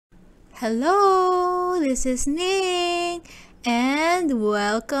Hello, this is Ning, and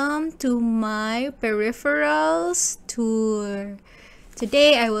welcome to my peripherals tour.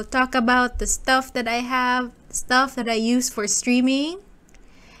 Today I will talk about the stuff that I have, stuff that I use for streaming,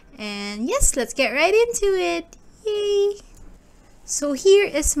 and yes, let's get right into it. Yay! So here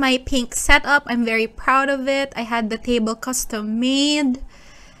is my pink setup. I'm very proud of it. I had the table custom made,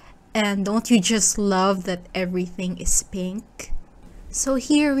 and don't you just love that everything is pink? So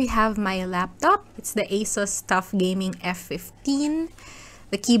here we have my laptop. It's the ASUS TUF Gaming F15.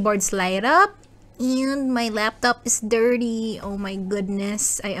 The keyboards light up and my laptop is dirty. Oh my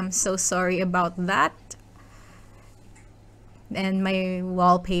goodness, I am so sorry about that. And my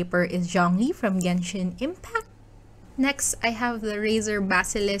wallpaper is Zhongli from Genshin Impact. Next, I have the Razer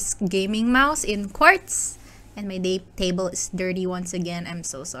Basilisk gaming mouse in quartz. And my table is dirty once again. I'm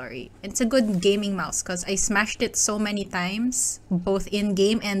so sorry. It's a good gaming mouse because I smashed it so many times, both in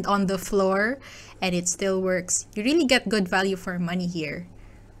game and on the floor, and it still works. You really get good value for money here.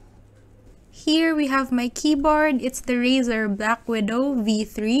 Here we have my keyboard. It's the Razer Blackwidow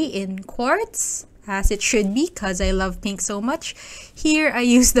V3 in quartz, as it should be because I love pink so much. Here I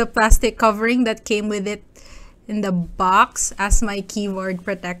use the plastic covering that came with it in the box as my keyboard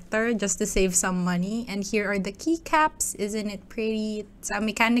protector just to save some money. And here are the keycaps. Isn't it pretty? It's a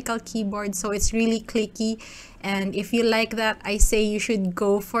mechanical keyboard, so it's really clicky, and if you like that, I say you should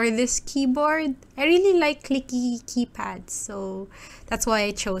go for this keyboard. I really like clicky keypads, so that's why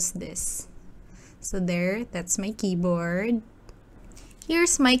I chose this. So there, that's my keyboard.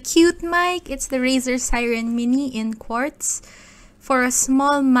 Here's my cute mic. It's the Razer Seiren Mini in quartz. For a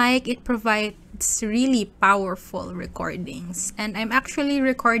small mic, it provides really powerful recordings, and I'm actually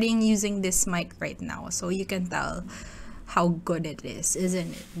recording using this mic right now, so you can tell how good it is,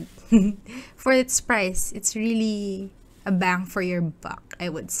 isn't it? For its price, it's really a bang for your buck, I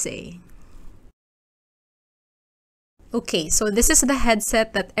would say. Okay, so this is the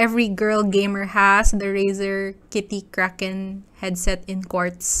headset that every girl gamer has, the Razer Kraken headset in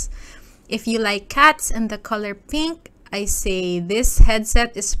quartz. If you like cats and the color pink, I say this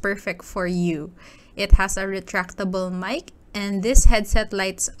headset is perfect for you. It has a retractable mic, and this headset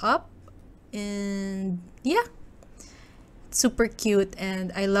lights up, and yeah, super cute,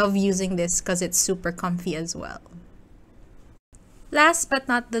 and I love using this because it's super comfy as well. Last but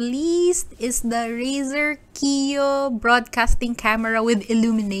not the least is the Razer Kiyo broadcasting camera with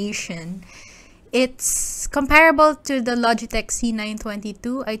illumination. It's comparable to the Logitech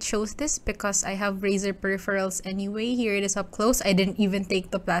C922. I chose this because I have Razer peripherals anyway. Here it is up close. I didn't even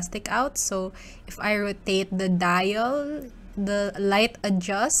take the plastic out. So if I rotate the dial, the light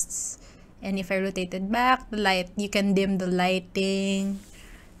adjusts. And if I rotate it back, you can dim the lighting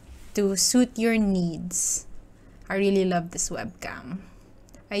to suit your needs. I really love this webcam.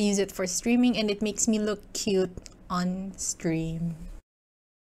 I use it for streaming and it makes me look cute on stream.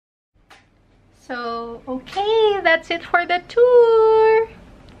 So, okay, that's it for the tour.